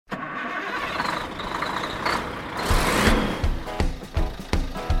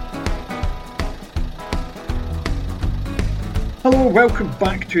Hello, welcome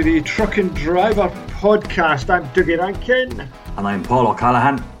back to the Truck and Driver podcast. I'm Dougie Rankin. And I'm Paul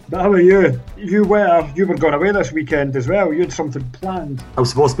O'Callaghan. How are you? You were going away this weekend as well. You had something planned. I was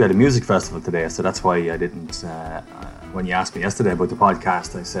supposed to be at a music festival today, so that's why I didn't. When you asked me yesterday about the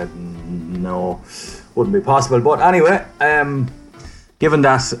podcast, I said no, wouldn't be possible. But anyway, given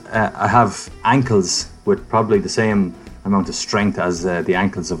that I have ankles with probably the same amount of strength as the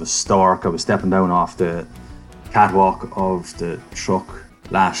ankles of a stork, I was stepping down off the catwalk of the truck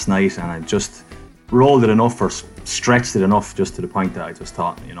last night, and I just rolled it enough or stretched it enough just to the point that I just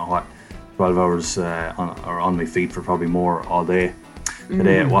thought, you know what, 12 hours on my feet for probably more all day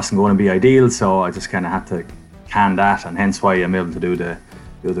today, it wasn't going to be ideal, so I just kind of had to can that, and hence why I'm able to do the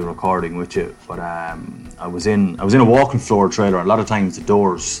recording with you. But I was in a walking floor trailer. A lot of times the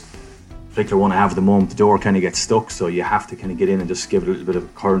doors, particular one I have at the moment, the door kind of gets stuck, so you have to kind of get in and just give it a little bit of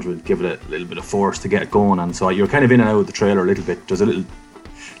encouragement, give it a little bit of force to get it going. And so you're kind of in and out of the trailer a little bit. There's a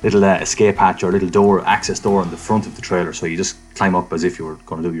little escape hatch or a little door, access door on the front of the trailer, so you just climb up as if you were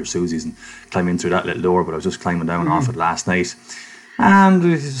going to do your Susies and climb in through that little door. But I was just climbing down off it last night, and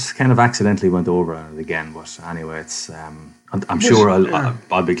we just kind of accidentally went over it again. But anyway, it's I'm sure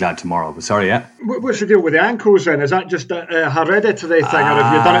I'll be glad tomorrow. But sorry, yeah. What's the deal with the ankles then? Is that just a hereditary thing, or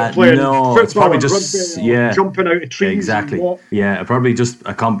have you done it playing football, it's probably just rugby, jumping out of trees? Exactly. Yeah, probably just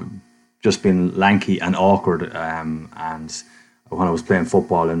been lanky and awkward. And when I was playing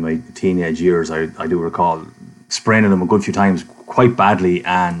football in my teenage years, I do recall spraining them a good few times quite badly,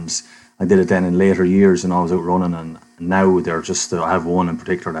 and I did it then in later years, and I was out running, and now they're just, I have one in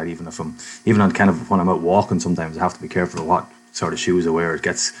particular that even on kind of when I'm out walking, sometimes I have to be careful of what sort of shoes I wear. It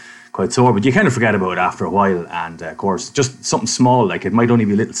gets quite sore, but you kind of forget about it after a while. And of course, just something small, like it might only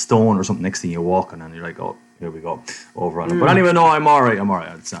be a little stone or something next thing you're walking, and you're like, oh, here we go, over on it. But anyway, no, I'm all right.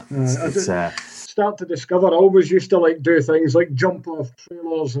 It's not. Start to discover, I always used to like do things like jump off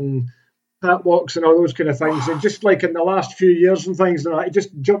trailers and catwalks and all those kind of things. And just like in the last few years and things, I just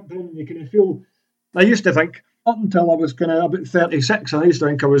jumped in and you kind of feel, I used to think, up until I was kind of about 36, I used to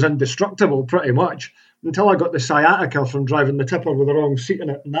think I was indestructible pretty much, until I got the sciatica from driving the tipper with the wrong seat in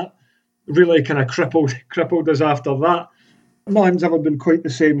it, and that really kind of crippled us after that. Nothing's ever been quite the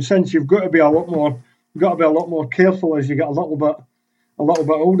same since. You've got to be a lot more careful as you get a little bit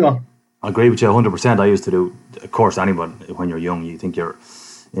older. I agree with you 100%. I used to do, of course, anyone, when you're young, you think you're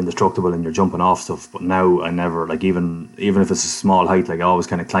indestructible and you're jumping off stuff, but now I never, like, even if it's a small height, like I always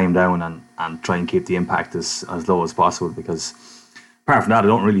kind of climb down and try and keep the impact as low as possible, because apart from that I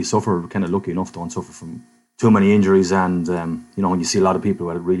don't really suffer, kind of lucky enough, don't suffer from too many injuries. And when you see a lot of people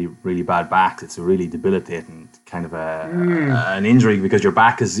with really, really bad backs, it's a really debilitating kind of an injury, because your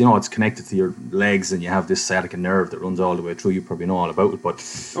back is, it's connected to your legs, and you have this sciatic nerve that runs all the way through. You probably know all about it, but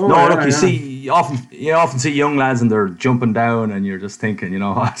you often see young lads and they're jumping down, and you're just thinking, you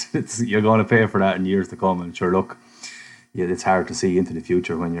know what, you're going to pay for that in years to come. And sure, look, yeah, it's hard to see into the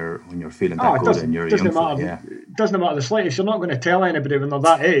future when you're feeling that good and you're young. It doesn't matter the slightest. You're not going to tell anybody when they're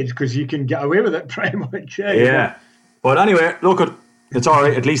that age, because you can get away with it pretty much. Yeah. But anyway, look, it's all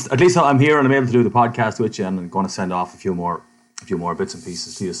right. At least I'm here and I'm able to do the podcast with you, and I'm going to send off a few more bits and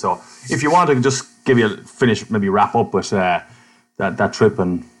pieces to you. So if you want, I can just wrap up with that trip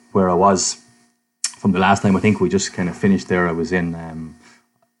and where I was from the last time. I think we just kind of finished there. I was in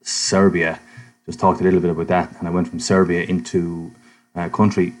Serbia. Just talked a little bit about that, and I went from Serbia into a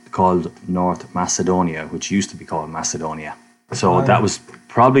country called North Macedonia, which used to be called Macedonia. So that was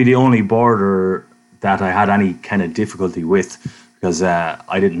probably the only border that I had any kind of difficulty with, because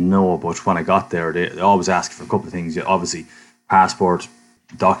I didn't know. But when I got there, they always ask for a couple of things. Obviously, passport,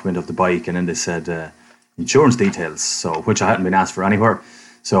 document of the bike, and then they said insurance details, so which I hadn't been asked for anywhere.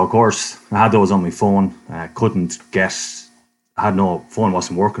 So of course I had those on my phone. Phone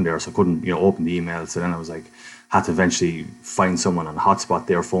wasn't working there, so I couldn't open the email. So then I was like, had to eventually find someone and hotspot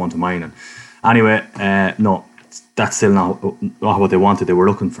their phone to mine. And anyway, no, that's still not what they wanted. They were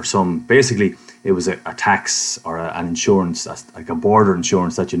looking for basically it was a tax or an insurance, like a border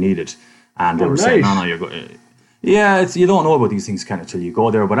insurance that you needed. And they were saying, no, you're going. Yeah, you don't know about these things kind of till you go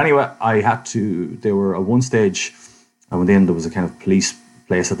there. But anyway, they were at one stage, I went in, there was a kind of police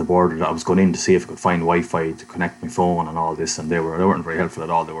place at the border that I was going in to see if I could find Wi-Fi to connect my phone and all this, and they weren't very helpful at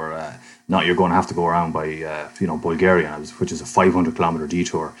all. They were you're going to have to go around by Bulgaria, which is a 500-kilometer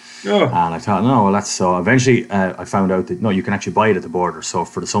detour. Oh. And I thought, no, well, that's so. Eventually, I found out that no, you can actually buy it at the border. So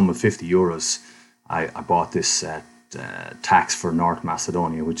for the sum of €50, I bought this tax for North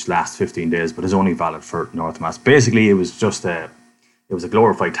Macedonia, which lasts 15 days, but is only valid for North Macedonia. Basically, it was just a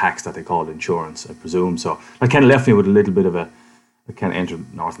glorified tax that they called insurance, I presume. So that kind of left me with a little bit of I kind of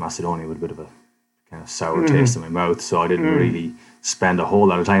entered North Macedonia with a bit of a kind of sour taste in my mouth. So I didn't really spend a whole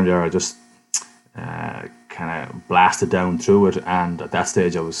lot of time there. I just kind of blasted down through it, and at that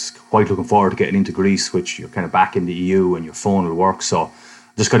stage I was quite looking forward to getting into Greece, which you're kind of back in the EU and your phone will work. So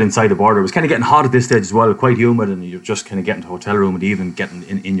I just got inside the border. It was kind of getting hot at this stage as well, quite humid, and you're just kind of getting to the hotel room and even getting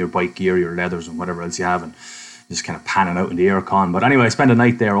in your bike gear, your leathers and whatever else you have, and just kind of panning out in the aircon. But anyway, I spent a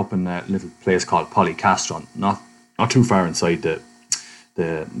night there up in a little place called Polykastron, not too far inside the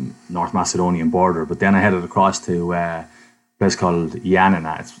North Macedonian border. But then I headed across to a place called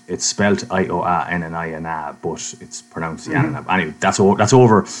Ioannina. It's spelled Ioannina, but it's pronounced Ioannina. Anyway, that's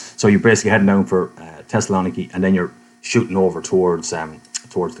over. So you're basically heading down for Thessaloniki, and then you're shooting over towards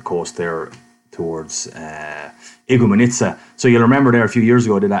the coast there, towards Igoumenitsa. So you'll remember there a few years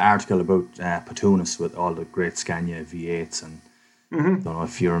ago I did that article about Patounis with all the great Scania V8s, and don't know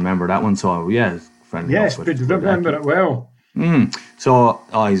if you remember that one. So yeah, yes, but you remember it well. So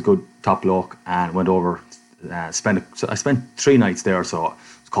he's a good top bloke, and went over. I spent 3 nights there. So I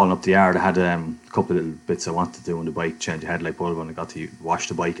was calling up the yard. I had a couple of little bits I wanted to do on the bike, change a headlight bulb, and I got to wash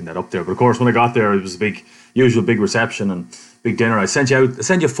the bike and that up there. But of course, when I got there, it was a usual big reception and big dinner. I sent you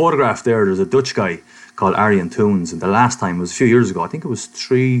a photograph there. There's a Dutch guy called Arjen Toons, and the last time was a few years ago. I think it was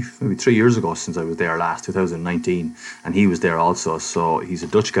maybe 3 years ago since I was there last, 2019, and he was there also. So he's a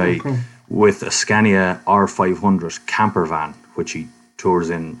Dutch guy with a Scania R500 camper van, which he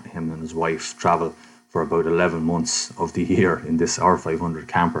tours in. Him and his wife travel for about 11 months of the year in this R500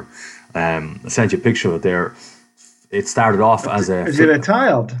 camper. I sent you a picture of it there. It started off as a... Is he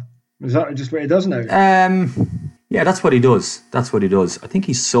retired? Is that just what he does now? Yeah, that's what he does. I think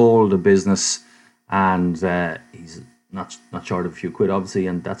he sold a business, and he's not short of a few quid, obviously,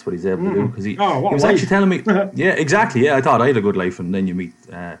 and that's what he's able to do. Because he was actually telling me... Yeah, exactly. Yeah, I thought I had a good life, and then you meet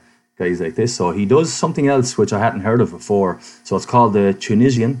guys like this. So he does something else which I hadn't heard of before. So it's called the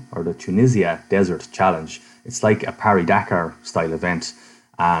Tunisia Desert Challenge. It's like a Paris-Dakar style event.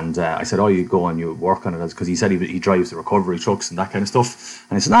 And I said, you go and you work on it, because he said he drives the recovery trucks and that kind of stuff.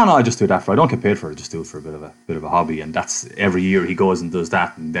 And I said, no, I just do that I don't get paid for it. I just do it for a bit of a hobby. And that's every year he goes and does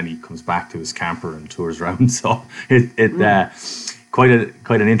that, and then he comes back to his camper and tours around. So quite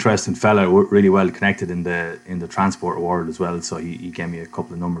an interesting fella, really well connected in the transport world as well. So he gave me a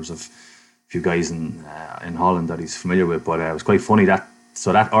couple of numbers of a few guys in Holland that he's familiar with. But it was quite funny that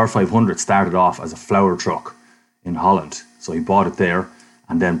R500 started off as a flour truck in Holland. So he bought it there,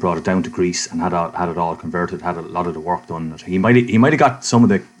 and then brought it down to Greece and had it all converted, had a lot of the work done. He might have got some of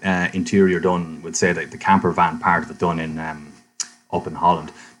the interior done, would say the camper van part of it done in up in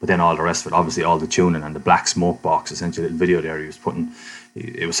Holland, but then all the rest of it, obviously all the tuning and the black smoke box, essentially the video there he was putting.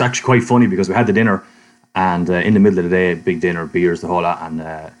 It was actually quite funny because we had the dinner, and in the middle of the day, big dinner, beers, the whole lot, and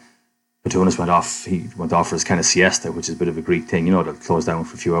Patounis went off. He went off for his kind of siesta, which is a bit of a Greek thing, they'll close down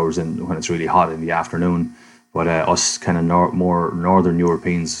for a few hours when it's really hot in the afternoon. But us kind of more northern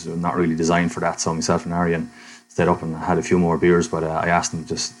Europeans are not really designed for that. So myself and Arjen stayed up and had a few more beers. But I asked them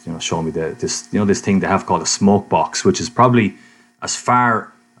just show me this thing they have called a smoke box, which is probably as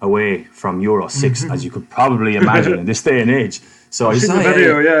far away from Euro 6 as you could probably imagine in this day and age. So I saw the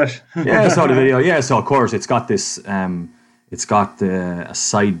video, yes. Yeah, I saw the video. Yeah, so of course it's got this. It's got a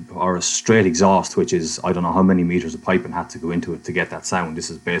side or a straight exhaust, which is, I don't know how many meters of piping had to go into it to get that sound. This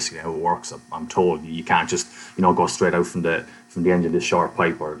is basically how it works. I'm told you can't just go straight out from the end of this short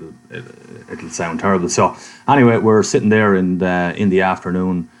pipe, or it'll sound terrible. So anyway, we're sitting there in the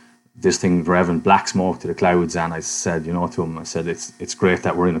afternoon, this thing revving, black smoke to the clouds, and I said, to him, I said it's great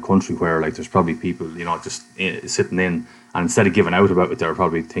that we're in a country where there's probably people just sitting in, and instead of giving out about it, they're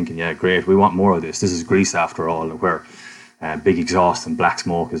probably thinking, yeah, great, we want more of this. This is Greece after all, where big exhaust and black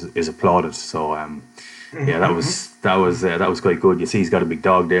smoke is applauded. So yeah, that was quite good. You see, he's got a big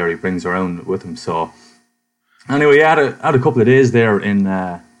dog there. He brings around with him. So anyway, I had a couple of days there in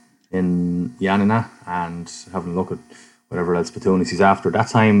Ioannina and having a look at whatever else Patounis he's after. That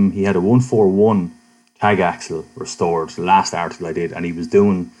time he had a 141 tag axle restored. The last article I did, and he was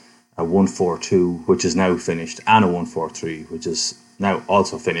doing a 142, which is now finished, and a 143, which is now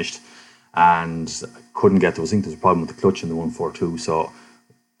also finished. And I couldn't get those. I think there's a problem with the clutch in the 142, so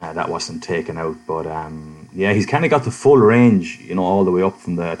that wasn't taken out. But yeah, he's kind of got the full range, all the way up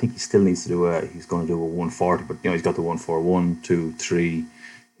from I think he still needs to he's going to do a 140, but he's got the 141, 2, 3,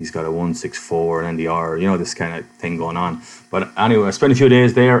 he's got a 164, and then the R, this kind of thing going on. But anyway, I spent a few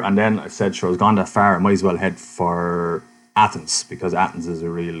days there, and then I said, sure, I was gone that far, I might as well head for Athens, because Athens is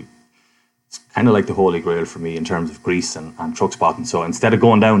it's kind of like the holy grail for me in terms of Greece and truck spotting. So instead of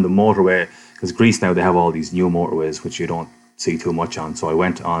going down the motorway, because Greece now, they have all these new motorways which you don't see too much on. So I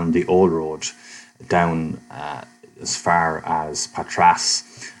went on the old road down as far as Patras.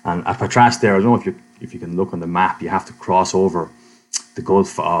 And at Patras there, I don't know if you can look on the map, you have to cross over the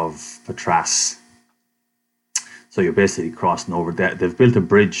Gulf of Patras. So you're basically crossing over there. They've built a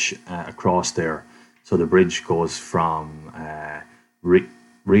bridge across there. So the bridge goes from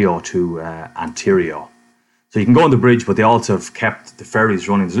Rio to Antirio. So you can go on the bridge, but they also have kept the ferries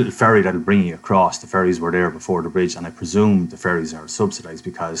running. There's a little ferry that'll bring you across. The ferries were there before the bridge, and I presume the ferries are subsidised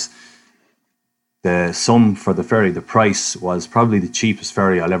because the sum for the ferry, the price, was probably the cheapest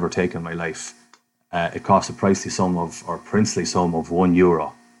ferry I'll ever take in my life. It cost a princely sum of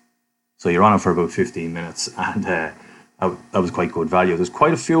 €1. So you're on it for about 15 minutes, and that was quite good value. There's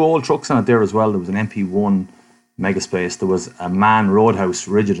quite a few old trucks on it there as well. There was an MP1 Megaspace. There was a MAN Roadhouse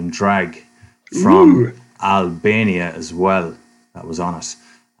Rigid and Drag from Albania as well that was on it.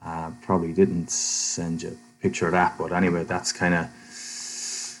 Probably didn't send you a picture of that, but anyway, that's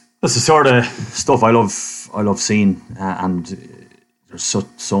the sort of stuff I love seeing, and there's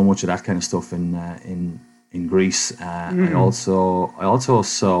so much of that kind of stuff in Greece. I also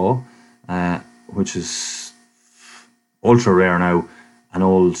saw, which is ultra rare now, an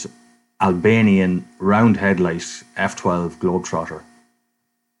old Albanian round headlight F12 Globetrotter.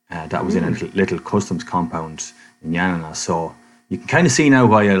 That was in a little customs compound in Yanina. So you can kind of see now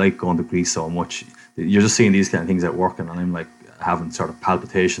why I like going to Greece so much. You're just seeing these kind of things at work, and I'm like having sort of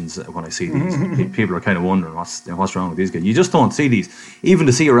palpitations when I see these. People are kind of wondering what's wrong with these guys. You just don't see these. Even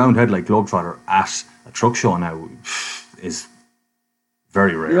to see a round headlight Globetrotter at a truck show now is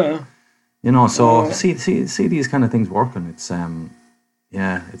very rare. Yeah. So see these kind of things working. It's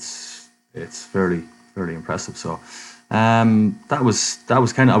it's fairly impressive. So that was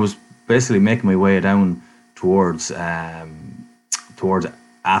kind of, I was basically making my way down towards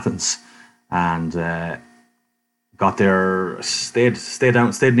Athens, and got there,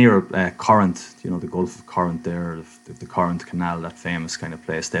 stayed near Corinth, the Gulf of Corinth there, the Corinth Canal, that famous kind of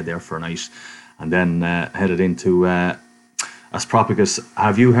place. Stayed there for a night, and then headed into Aspropyrgos.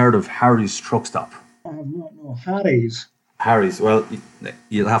 Have you heard of Harry's Truck Stop? I have not. No, Harry's. Well,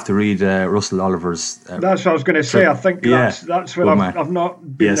 you'll have to read Russell Oliver's. That's what I was going to say. I think that's what I've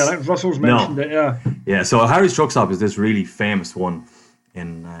not been there. Russell's mentioned it. Yeah. Yeah. So Harry's Truck Stop is this really famous one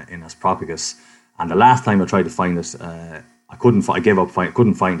in Aspropyrgos. And the last time I tried to find it, I couldn't. I gave up.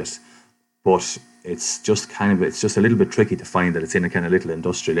 Couldn't find it. But it's just a little bit tricky to find it. It's in a kind of little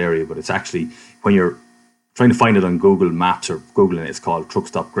industrial area. But it's actually, when you're trying to find it on Google Maps or Googling it, it's called Truck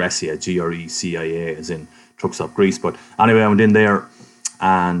Stop Grecia, Grecia, as in Truck Stop Greece. But anyway, I went in there,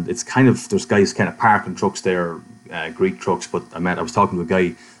 and it's there's guys kind of parking trucks there, Greek trucks. But I was talking to a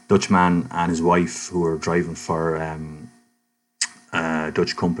guy, Dutchman, and his wife, who were driving for a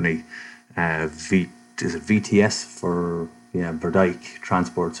Dutch company. Is it VTS for Verdijk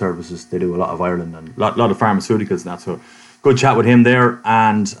Transport Services? They do a lot of Ireland and a lot of pharmaceuticals and that. So good chat with him there.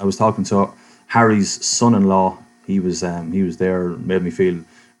 And I was talking to Harry's son-in-law. He was there, made me feel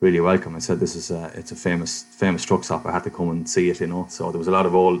really welcome. I said, this is it's a famous truck stop. I had to come and see it, So there was a lot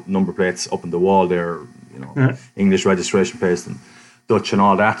of old number plates up on the wall there, English registration plates and Dutch and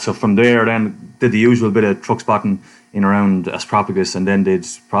all that. So from there, then did the usual bit of truck spotting in around Aspropyrgos, and then did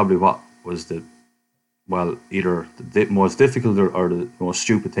probably what was either the most difficult or the most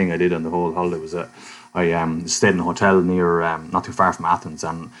stupid thing I did on the whole holiday was I stayed in a hotel near not too far from Athens,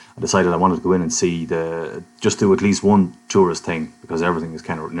 and I decided I wanted to go in and just do at least one tourist thing, because everything is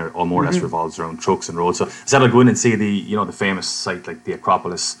kind of more or less revolves around trucks and roads. So I said I'd go in and see the famous site like the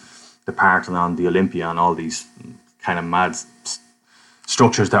Acropolis, the Parthenon, the Olympia, and all these kind of mad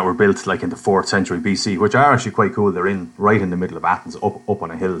structures that were built like in the 4th century BC, which are actually quite cool. They're right in the middle of Athens, up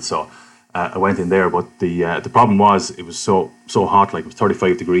on a hill. So I went in there, but the problem was it was so hot, like it was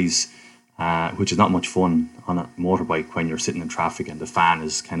 35 degrees, which is not much fun on a motorbike when you're sitting in traffic and the fan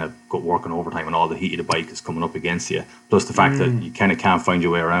is kind of working overtime and all the heat of the bike is coming up against you. Plus the fact that you kind of can't find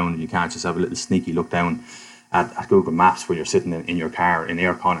your way around, and you can't just have a little sneaky look down at Google Maps when you're sitting in your car in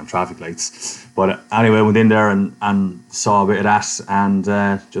aircon and traffic lights. But anyway, I went in there and saw a bit of that, and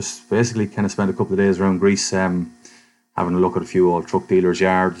just basically kind of spent a couple of days around Greece, having a look at a few old truck dealers'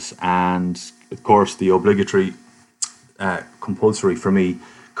 yards, and of course the obligatory, compulsory for me,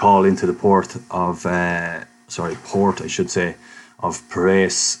 call into the port of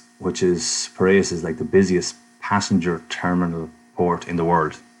Piraeus, which is like the busiest passenger terminal port in the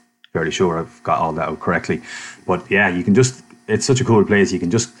world. Fairly sure I've got all that out correctly, but yeah, it's such a cool place.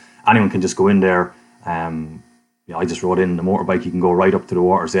 Anyone can just go in there. I just rode in the motorbike. You can go right up to the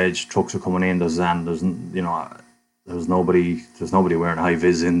water's edge. Trucks are coming in. There's nobody wearing a high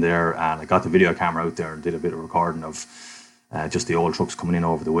vis in there, and I got the video camera out there and did a bit of recording of just the old trucks coming in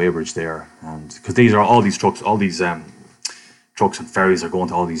over the weighbridge there, and because these trucks and ferries are going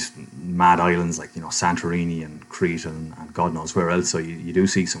to all these mad islands like Santorini and Crete and God knows where else. So you do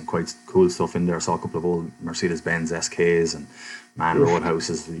see some quite cool stuff in there. I saw a couple of old Mercedes-Benz SKs and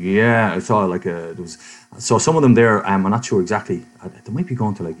Roadhouses. Yeah, I saw so some of them there. I'm not sure exactly. They might be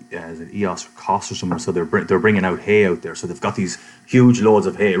going to is it EOS or COS or somewhere. So they're bringing out hay out there. So they've got these huge loads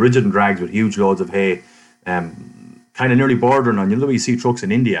of hay, rigid and drags with huge loads of hay, kind of nearly bordering on. You see trucks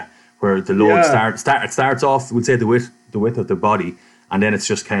in India where the load starts off, we'd say the width of the body, and then it's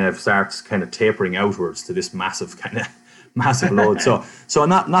just starts tapering outwards to this massive load. So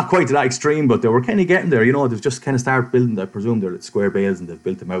not quite to that extreme, but they were kind of getting there. They've just kind of started building. I presume they're at square bales and they've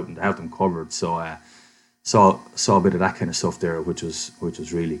built them out and they have them covered. So saw a bit of that kind of stuff there, which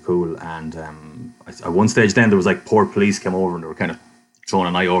was really cool. And at one stage, then there was Port Police came over and they were kind of throwing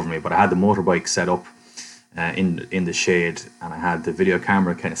an eye over me, but I had the motorbike set up in the shade, and I had the video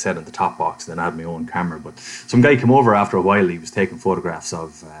camera kind of set on the top box, and then I had my own camera. But some guy came over after a while. He was taking photographs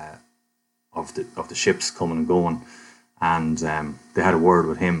of the ships coming and going, and they had a word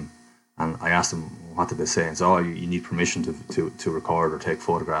with him, and I asked him what did they say, and so you need permission to record or take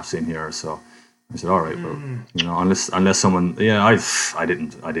photographs in here. So I said, all right, well, unless someone, I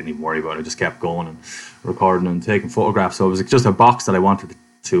didn't even worry about it. I just kept going and recording and taking photographs. So it was just a box that I wanted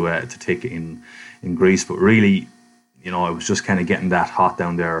to take in Greece, but really, it was just kind of getting that hot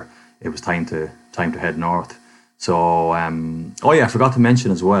down there. It was time to head north. So, I forgot to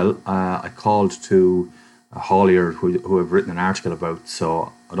mention as well. I called to a haulier who I've written an article about.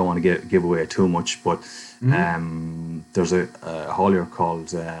 So I don't want to give away too much, but there's a haulier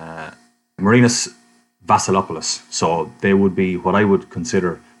called Marinas Vassilopoulos. So they would be what I would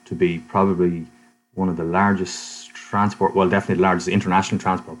consider to be probably one of the largest definitely the largest international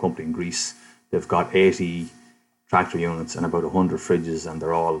transport company in Greece. They've got 80 tractor units and about 100 fridges, and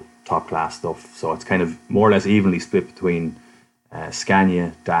they're all top class stuff. So it's kind of more or less evenly split between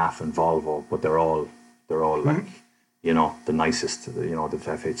Scania, DAF, and Volvo, but they're all the nicest. The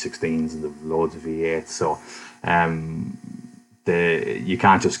FH16s and the loads of V8s. So you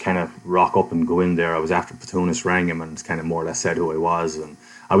can't just kind of rock up and go in there. I was after Petunis, rang him and kind of more or less said who I was, and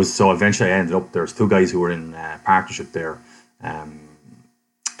eventually I ended up. There's two guys who were in partnership there.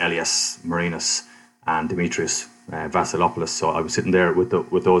 Elias Marinas and Demetrius Vassilopoulos. So I was sitting there with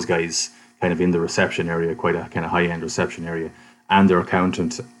those guys, kind of in the reception area, quite a kind of high end reception area, and their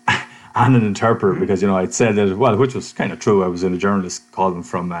accountant and an interpreter, because I'd said that, well, which was kind of true. I was in a journalist calling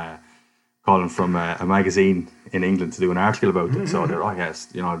from a magazine in England to do an article about it. So they're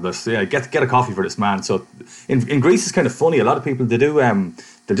let's get a coffee for this man. So in Greece it's kind of funny. A lot of people they do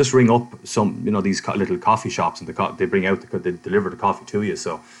they'll just ring up some these little coffee shops, and they bring out they deliver the coffee to you.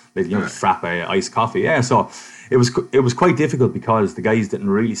 So frappe, iced coffee. Yeah. So it was quite difficult because the guys didn't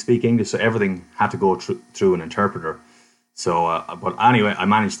really speak English, so everything had to go through an interpreter. So, but anyway, I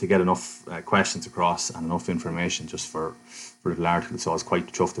managed to get enough questions across and enough information just for a little article. So I was quite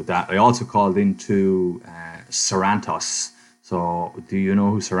chuffed with that. I also called into Sarantos. So do you know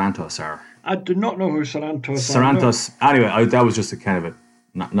who Sarantos are? I do not know who Sarantos are. Sarantos. Anyway, that was just a kind of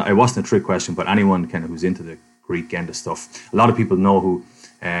it wasn't a trick question, but anyone kind of who's into the Greek end of stuff, a lot of people know who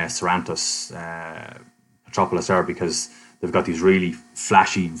Sarantos Petropolis are because they've got these really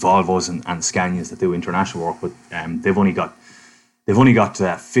flashy Volvos and Scanias that do international work, but they've only got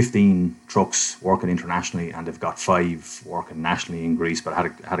 15 trucks working internationally, and they've got 5 working nationally in Greece. But I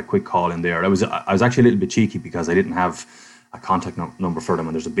had a quick call in there. I was actually a little bit cheeky because I didn't have a contact number for them,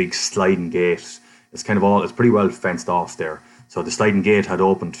 and there's a big sliding gate. It's pretty well fenced off there. So the sliding gate had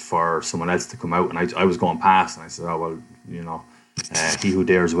opened for someone else to come out, and I was going past, and I said, oh well, he who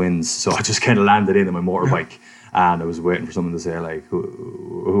dares wins. So I just kind of landed in my motorbike. And I was waiting for someone to say,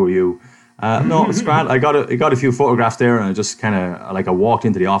 who are you? No, it's grand. I got a few photographs there, and I just kind of, I walked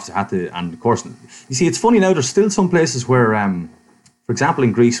into the office. I had to, and of course, you see, it's funny now, there's still some places where, for example,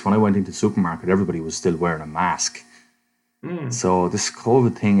 in Greece, when I went into the supermarket, everybody was still wearing a mask. So this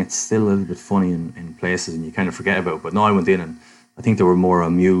COVID thing, it's still a little bit funny in places, and you kind of forget about it. But no, I went in, and I think they were more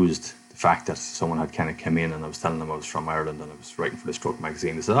amused the fact that someone had kind of come in, and I was telling them I was from Ireland and I was writing for this truck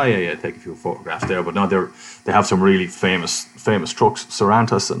magazine. They said, oh yeah, take a few photographs there. But no, they have some really famous trucks,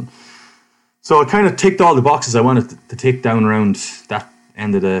 Sarantos, and so I kind of ticked all the boxes I wanted to tick down around that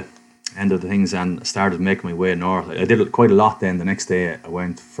end of the things, and started making my way north. I did it quite a lot. Then the next day I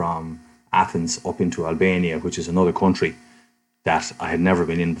went from Athens up into Albania, which is another country that I had never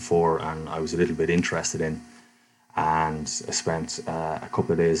been in before, and I was a little bit interested in. And I spent a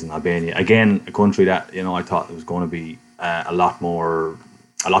couple of days in Albania. Again, a country that I thought it was going to be a lot more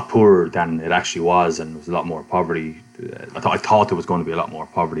a lot poorer than it actually was, and there was a lot more poverty. I thought there was going to be a lot more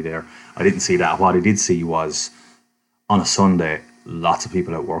poverty there. I didn't see that. What I did see was on a Sunday, lots of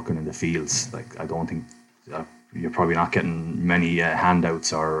people out working in the fields. Like, I don't think you're probably not getting many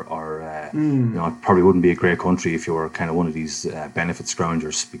handouts, or you know, it probably wouldn't be a great country if you were kind of one of these benefit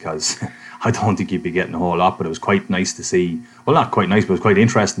scroungers, because I don't think you'd be getting a whole lot. But it was quite nice to see. Well, not quite nice, but it was quite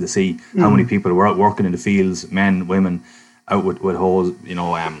interesting to see how many people were out working in the fields, men, women, out with hose, you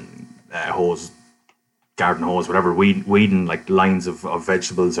know, hose, garden hose, whatever, weeding like lines of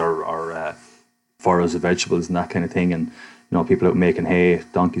vegetables, or furrows of vegetables and that kind of thing, and you know, people out making hay,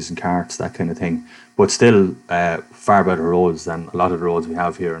 donkeys and carts, that kind of thing. But still, far better roads than a lot of the roads we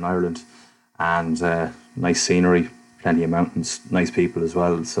have here in Ireland, and nice scenery, plenty of mountains, nice people as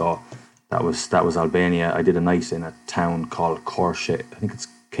well. So that was Albania. I did a night in a town called Korça. I think it's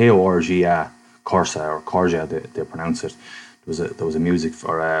Korja, Korça, or Korja, they pronounce it. There was a music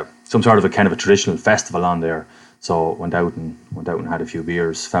for some sort of a kind of a traditional festival on there. So went out and had a few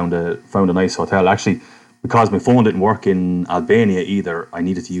beers. Found a nice hotel. Actually, because my phone didn't work in Albania either, I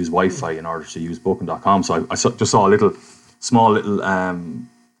needed to use Wi-Fi in order to use Booking.com. So I just saw a small little kind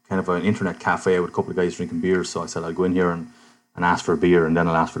of an internet cafe with a couple of guys drinking beers. So I said I'll go in here and ask for a beer, and then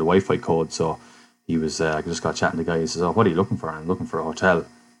I'll ask for the Wi-Fi code. So he was, I just got chatting to the guy. He says, "Oh, what are you looking for?" And I'm looking for a hotel.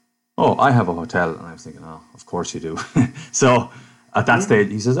 "Oh, I have a hotel." And I was thinking, "Oh, of course you do." So at that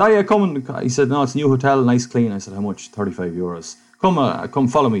stage, he says, "Oh yeah, come." And he said, "No, it's a new hotel, nice, clean." I said, "How much?" €35. Come,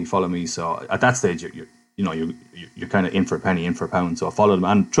 follow me. So at that stage, you're kind of in for a penny, in for a pound. So I followed him,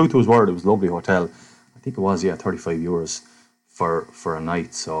 and true to his word, it was a lovely hotel. I think it was, €35 for a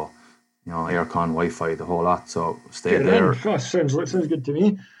night. So, you know, aircon, Wi-Fi, the whole lot. So stayed there. Sounds good to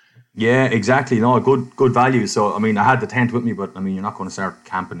me. Yeah, exactly. No, good value. So I mean, I had the tent with me, but I mean, you're not going to start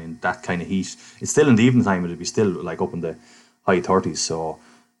camping in that kind of heat. It's still in the evening time; it'll be still like up in the high 30s. So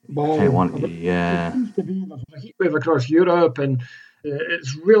kind of want, yeah. It seems to be there's a heat wave across Europe, and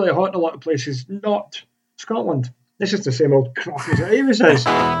it's really hot in a lot of places. Not Scotland. It's just the same old crap as it always is.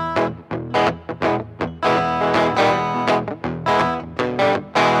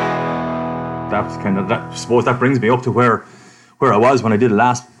 That's kind of that. I suppose that brings me up to where I was when I did the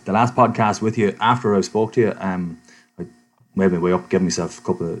last podcast with you. After I spoke to you, I made my way up, gave myself a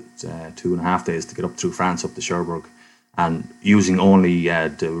couple of 2.5 days to get up through France, up to Cherbourg, and using only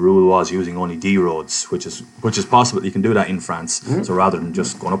the rule was using only D roads, which is possible. You can do that in France. Mm-hmm. So rather than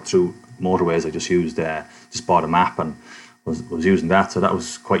just going up through motorways, I just just bought a map and was using that. So that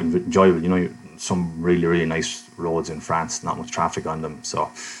was quite enjoyable. You know, some really, really nice roads in France, not much traffic on them.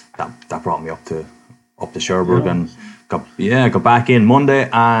 So that brought me up to Cherbourg, and got back in Monday,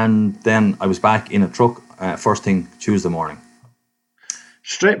 and then I was back in a truck first thing Tuesday morning.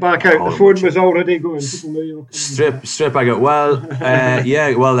 Straight back out. The phone was already going. People knew you were coming. Straight back out. Well,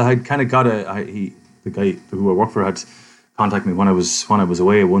 Well, I kind of got the guy who I work for had contacted me when I was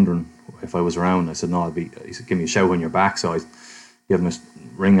away, wondering if I was around. I said no, He said, "Give me a shout when you're back." So I gave him a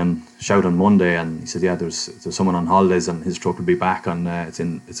ring and shout on Monday, and he said, "Yeah, there's someone on holidays, and his truck will be back on.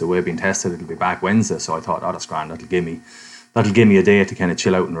 It's away being tested. It'll be back Wednesday." So I thought, "Oh, that's grand. That'll give me a day to kind of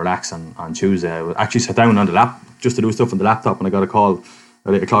chill out and relax on Tuesday." I actually sat down on the lap just to do stuff on the laptop, and I got a call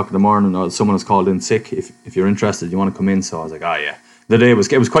at 8 o'clock in the morning. Someone was called in sick. If you're interested, you want to come in? So I was like, "Oh yeah." The day it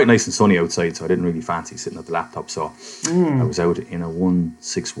was quite nice and sunny outside, so I didn't really fancy sitting at the laptop. So I was out in a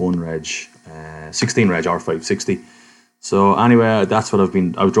 161 reg, 16 reg R560. So anyway, that's what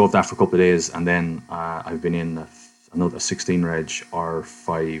I drove that for a couple of days, and then I've been in another 16 reg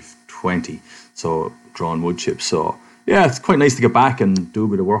R520. So drawing wood chips. So yeah, it's quite nice to get back and do a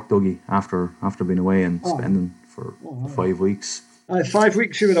bit of work, Dougie, after being away and spending for 5 weeks. 5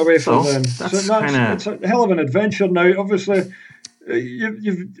 weeks you were away from them. That's it's a hell of an adventure now. Obviously,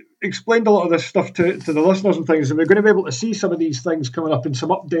 you've explained a lot of this stuff to the listeners and things, and we're going to be able to see some of these things coming up and some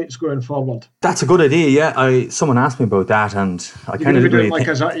updates going forward. That's a good idea, yeah. Someone asked me about that, and I kind of you're going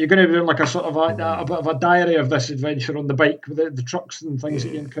to be doing like a sort of a bit of a diary of this adventure on the bike with the trucks and things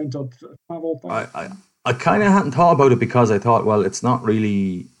that you encountered. I kind of hadn't thought about it, because I thought, well, it's not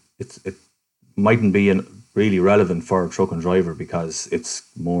really, it mightn't be really relevant for a truck and driver, because it's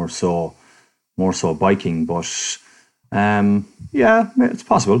more so biking. But yeah, it's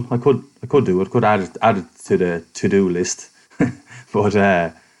possible. I could do it. Could add it to the to-do list.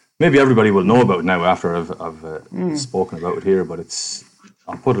 But maybe everybody will know about it now after I've spoken about it here. But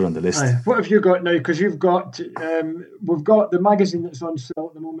I'll put it on the list. What have you got now? Because we've got the magazine that's on sale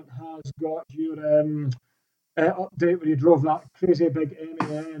at the moment has got your update where you drove that crazy big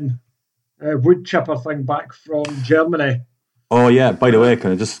MAN wood chipper thing back from Germany. Oh yeah. By the way,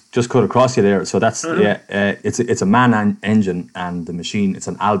 can I just cut across you there? So that's it's a MAN engine, and the machine, it's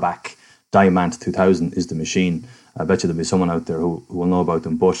an Albac Diamant 2000 is the machine. I bet you there'll be someone out there who will know about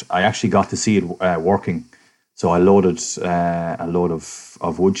them. But I actually got to see it working. So I loaded a load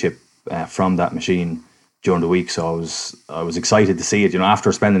of wood chip from that machine during the week. So I was excited to see it.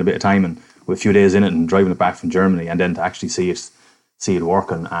 After spending a bit of time and a few days in it and driving it back from Germany, and then to actually see it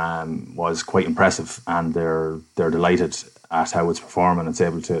working was quite impressive. And they're delighted at how it's performing. It's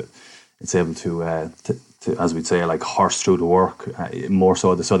able to as we'd say, like, horse through the work more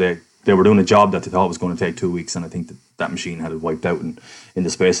so. So they were doing a job that they thought was going to take 2 weeks, and I think that machine had it wiped out in the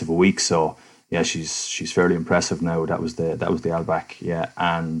space of a week. So yeah, she's fairly impressive now. That was the Albac, yeah.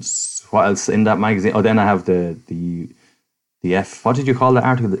 And what else in that magazine? Oh, then I have the F. What did you call the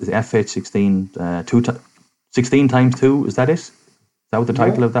article? The FH16 16 times 2. Is that it? Is that what the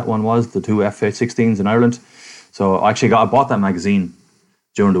title of that one was? The 2 FH16s in Ireland. So I bought that magazine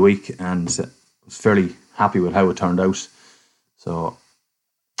during the week, and was fairly happy with how it turned out. So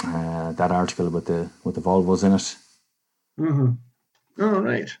that article with the Volvos in it. Mm-hmm. All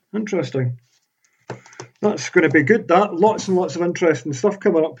right, interesting. That's going to be good. That lots and lots of interesting stuff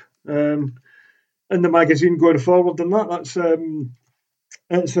coming up in the magazine going forward. And that's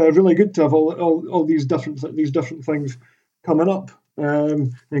it's really good to have all these different things coming up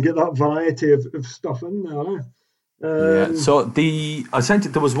and get that variety of stuff in there. Yeah. So I sent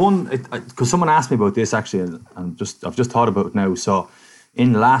it. There was one because someone asked me about this actually, and I've just thought about it now. So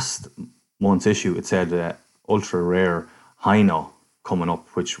in last month's issue, it said ultra rare Hino coming up,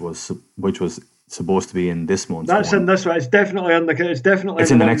 which was supposed to be in this month. That's in this one. It's definitely in the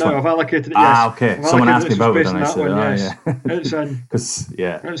next one. I've allocated it. Yes. Okay. Someone asked me about it, and I said, yes. Yeah, it's in. Because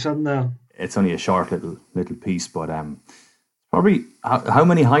it's in there. It's only a short little piece, but probably how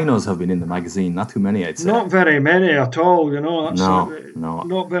many Hinos have been in the magazine? Not too many, I'd say. Not very many at all. No,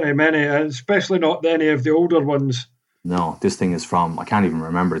 not very many, especially not any of the older ones. No, this thing is from, I can't even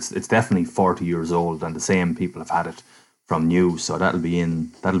remember. It's definitely 40 years old, and the same people have had it from new. So that'll be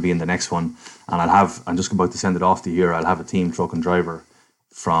in the next one. And I'm just about to send it off to here. I'll have a team truck and driver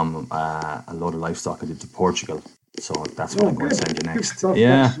from a load of livestock I did to Portugal. So that's what I'm going to send you next.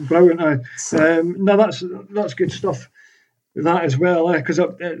 Yeah, that's brilliant. No, that's good stuff. That as well, because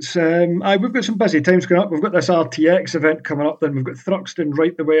it's we've got some busy times coming up. We've got this RTX event coming up. Then we've got Thruxton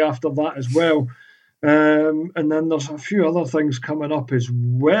right the way after that as well. And then there's a few other things coming up as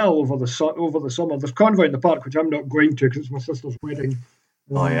well over the summer. There's Convoy in the Park, which I'm not going to because it's my sister's wedding.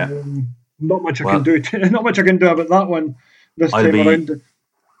 Not much I can do. Not much I can do about that one this time around.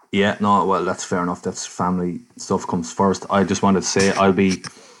 Yeah, no, well, that's fair enough. That's family stuff comes first. I just wanted to say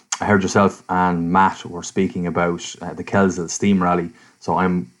I heard yourself and Matt were speaking about the Kelsall Steam Rally. So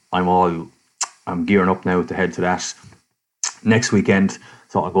I'm gearing up now to head to that next weekend.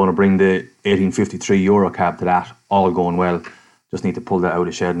 So I'm going to bring the 1853 Eurocab to that, all going well. Just need to pull that out of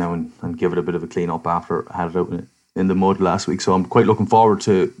the shed now and give it a bit of a clean up after I had it out in the mud last week. So I'm quite looking forward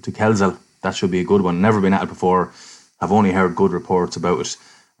to Kelsall. That should be a good one. Never been at it before. I've only heard good reports about it.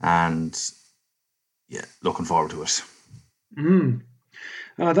 And yeah, looking forward to it.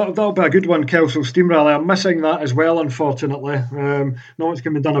 That'll be a good one, Kelsall Steam Rally. I'm missing that as well, unfortunately. Not much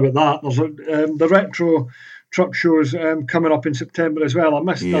can be done about that. There's the retro truck shows coming up in September as well. I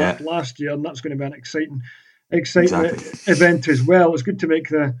missed that last year, and that's going to be an exciting event as well. It's good to make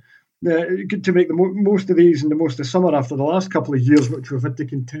the most of these and the most of summer after the last couple of years, which we've had to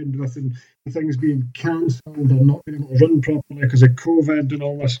contend with, and things being cancelled or not being able to run properly because of COVID and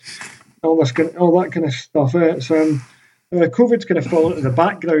all that kind of stuff. It's COVID's kind of fallen into the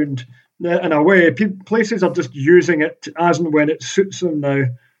background in a way. Places are just using it as and when it suits them now.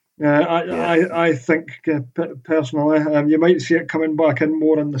 I think personally, you might see it coming back in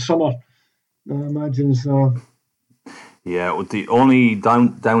more in the summer. I imagine so. Yeah, well, the only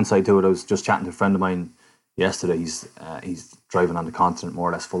downside to it, I was just chatting to a friend of mine yesterday. He's driving on the continent more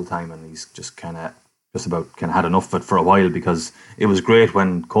or less full time, and he's just about had enough of it for a while, because it was great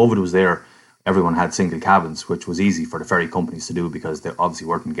when COVID was there. Everyone had single cabins, which was easy for the ferry companies to do because they obviously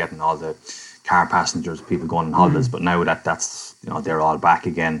weren't getting all the car passengers, people going on holidays. But now that's they're all back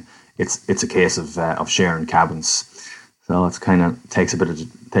again, it's a case of sharing cabins. So it's kind of takes a bit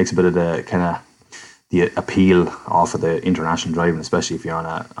of the kind of the appeal off of the international driving, especially if you're on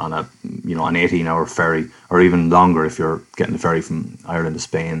an 18-hour ferry, or even longer if you're getting the ferry from Ireland to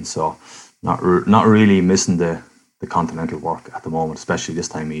Spain. So not really missing the continental work at the moment, especially this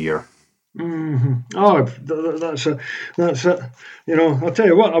time of year. Mm-hmm. Oh, that's it. I'll tell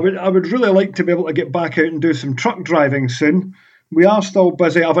you what, I would really like to be able to get back out and do some truck driving soon. We are still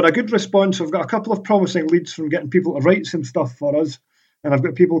busy. I've had a good response. I've got a couple of promising leads from getting people to write some stuff for us. And I've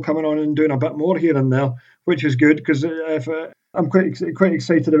got people coming on and doing a bit more here and there, which is good because I'm quite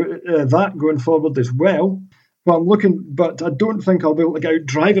excited about that going forward as well. But I don't think I'll be able to get out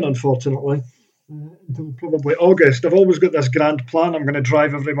driving, unfortunately, until probably August. I've always got this grand plan I'm going to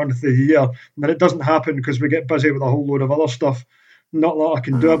drive every month of the year, and then it doesn't happen because we get busy with a whole load of other stuff. Not a lot I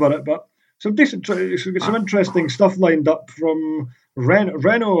can do about it, but some interesting stuff lined up from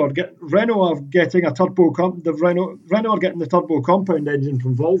Renault are getting a turbo. Renault are getting the turbo compound engine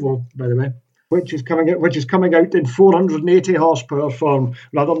from Volvo, by the way, which is coming out in 480 horsepower form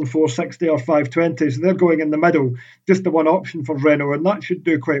rather than 460 or 520. So they're going in the middle, just the one option for Renault, and that should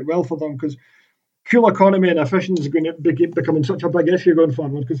do quite well for them because fuel economy and efficiency is going to be becoming such a big issue going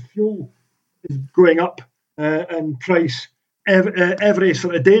forward because fuel is going up in price every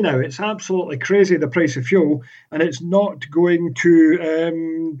sort of day now. It's absolutely crazy, the price of fuel, and it's not going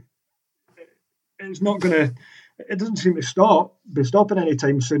to. It doesn't seem to be stopping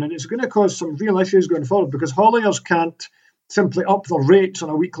anytime soon, and it's going to cause some real issues going forward because hauliers can't simply up their rates on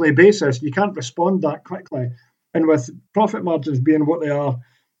a weekly basis. You can't respond that quickly, and with profit margins being what they are,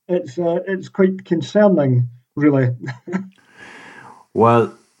 it's quite concerning, really.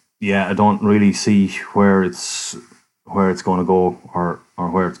 Well, yeah, I don't really see where it's going to go or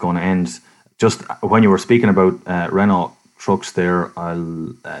where it's going to end. Just when you were speaking about Renault trucks there,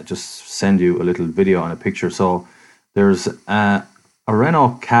 I'll just send you a little video and a picture. So there's a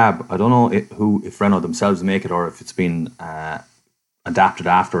Renault cab. I don't know if Renault themselves make it or if it's been adapted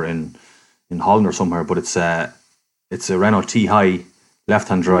after in Holland or somewhere, but it's a Renault T-High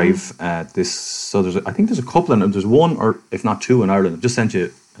left-hand drive. I think there's a couple, and there's one or if not two in Ireland. I've just sent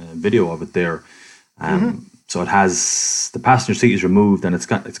you a video of it there. So it has the passenger seat is removed, and it's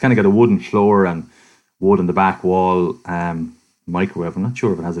kind of got a wooden floor and wood on the back wall. Microwave. I'm not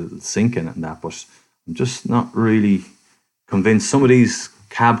sure if it has a little sink in it and that, but I'm just not really convinced. Some of these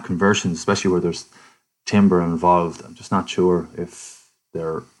cab conversions, especially where there's timber involved, I'm just not sure if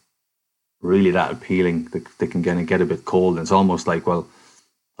they're really that appealing. They can get a bit cold. And it's almost like, well,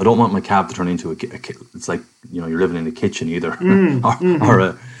 I don't want my cab to turn into it's like, you're living in the kitchen either. But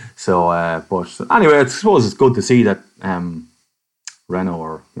anyway, I suppose it's good to see that Renault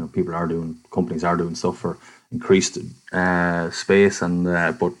or companies are doing stuff for increased space, and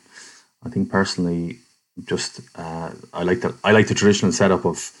but I think personally, just I like the traditional setup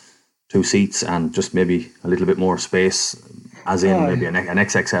of two seats and just maybe a little bit more space, as in maybe an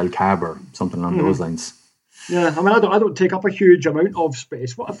XXL cab or something along those lines. Yeah, I mean, I don't take up a huge amount of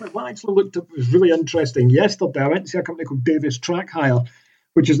space. What I actually looked at was really interesting yesterday. I went to see a company called Davis Track Hire,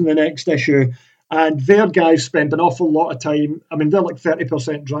 which is in the next issue, and their guys spend an awful lot of time. I mean, they're like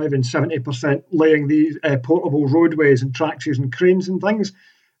 30% driving, 70% laying these portable roadways and tracks using cranes and things.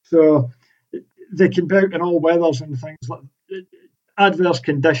 So they can be out in all weathers and things like adverse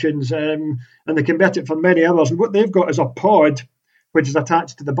conditions, and they can bet it for many hours. And what they've got is a pod, which is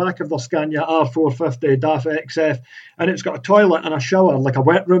attached to the back of their Scania R450 DAF XF, and it's got a toilet and a shower, like a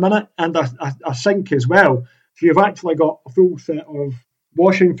wet room in it, and a sink as well. So you've actually got a full set of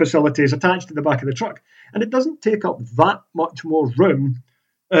washing facilities attached to the back of the truck, and it doesn't take up that much more room.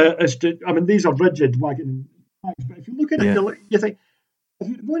 These are rigid wagon bags, but if you look at it, you think, if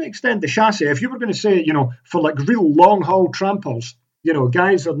you're going to extend the chassis, if you were going to say, for like real long haul trampers,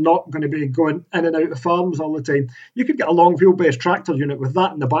 guys are not going to be going in and out of farms all the time. You could get a long wheelbase tractor unit with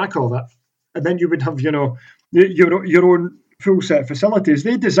that in the back of it, and then you would have, your own full set facilities.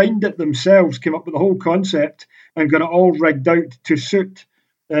 They designed it themselves, came up with the whole concept, and got it all rigged out to suit.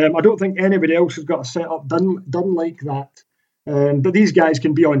 I don't think anybody else has got a setup done like that. But these guys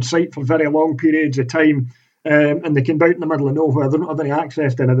can be on site for very long periods of time, and they can be out in the middle of nowhere. They don't have any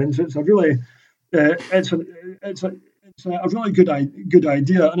access to anything. So it's a really, it's a really good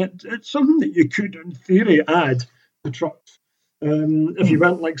idea, and it's something that you could, in theory, add to trucks. If you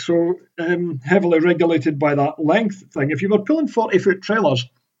weren't like so heavily regulated by that length thing. If you were pulling 40-foot trailers,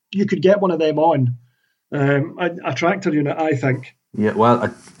 you could get one of them on a tractor unit, I think. Yeah, well,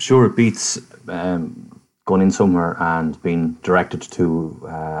 I'm sure it beats going in somewhere and being directed to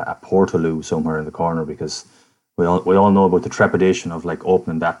a Portaloo somewhere in the corner, because we all know about the trepidation of like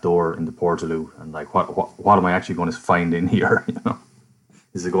opening that door in the Portaloo and like what am I actually going to find in here?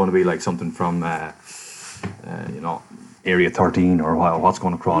 Is it going to be like something from Area 13 or what's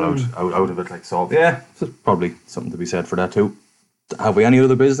going to crawl out of it? Like, so yeah, there's probably something to be said for that too. Have we any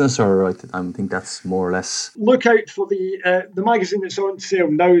other business, or I think that's more or less? Look out for the magazine that's on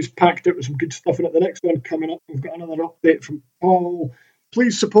sale now. Is packed out with some good stuff in it. The next one coming up, we've got another update from Paul.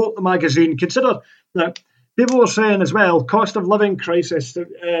 Please support the magazine. Consider that people are saying as well, cost of living crisis,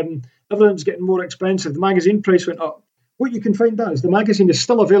 everything's getting more expensive. The magazine price went up. What you can find out is the magazine is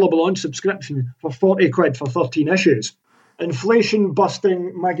still available on subscription for 40 quid for 13 issues. Inflation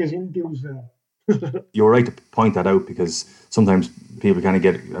busting magazine deals there. You're right to point that out, because sometimes people kind of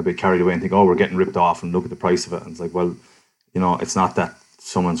get a bit carried away and think, oh, we're getting ripped off, and look at the price of it. And it's like, well, it's not that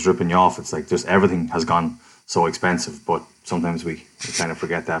someone's ripping you off. It's like just everything has gone so expensive, but sometimes we kind of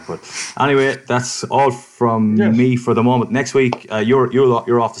forget that. But anyway, that's all from me for the moment. Next week,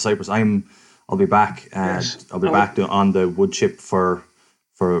 you're off to Cyprus. I'll be back. I'll be back on the wood chip for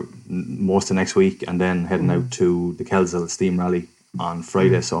most of next week, and then heading out to the Kelsall Steam Rally on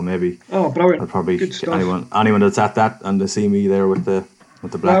Friday. So maybe brilliant. I'll probably get anyone that's at that and they see me there with the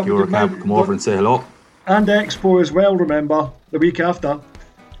black Euro cab come over and say hello. And Expo as well. Remember, the week after.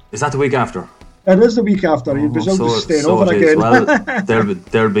 Is that the week after? It is the week after. You'd be staying over again. Well, there'll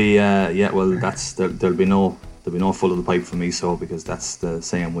be there'll be no full of the pipe for me. So because that's the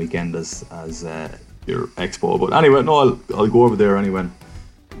same weekend as your Expo. But anyway, no, I'll go over there anyway.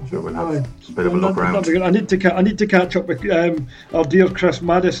 I'm sure we'll have a bit of a look around. I need to catch up with our dear Chris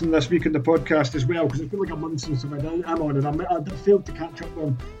Madison this week in the podcast as well, because it's been like a month since I'm on, and I failed to catch up with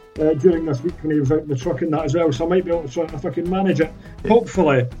him during this week when he was out in the truck and that as well. So I might be able to sort if I can manage it,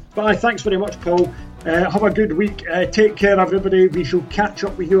 hopefully. But thanks very much, Paul. Have a good week. Take care, everybody. We shall catch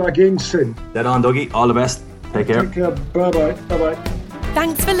up with you again soon. Dead on, Dougie. All the best. Take care. Take care. Bye bye.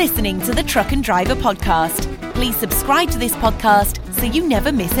 Thanks for listening to the Truck and Driver podcast. Please subscribe to this podcast so you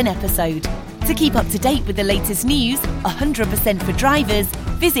never miss an episode. To keep up to date with the latest news, 100% for drivers,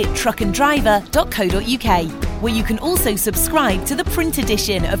 visit truckanddriver.co.uk, where you can also subscribe to the print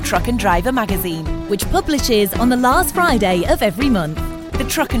edition of Truck and Driver magazine, which publishes on the last Friday of every month. The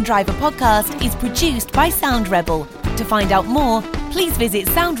Truck and Driver podcast is produced by Sound Rebel. To find out more, please visit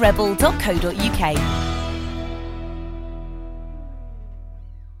soundrebel.co.uk.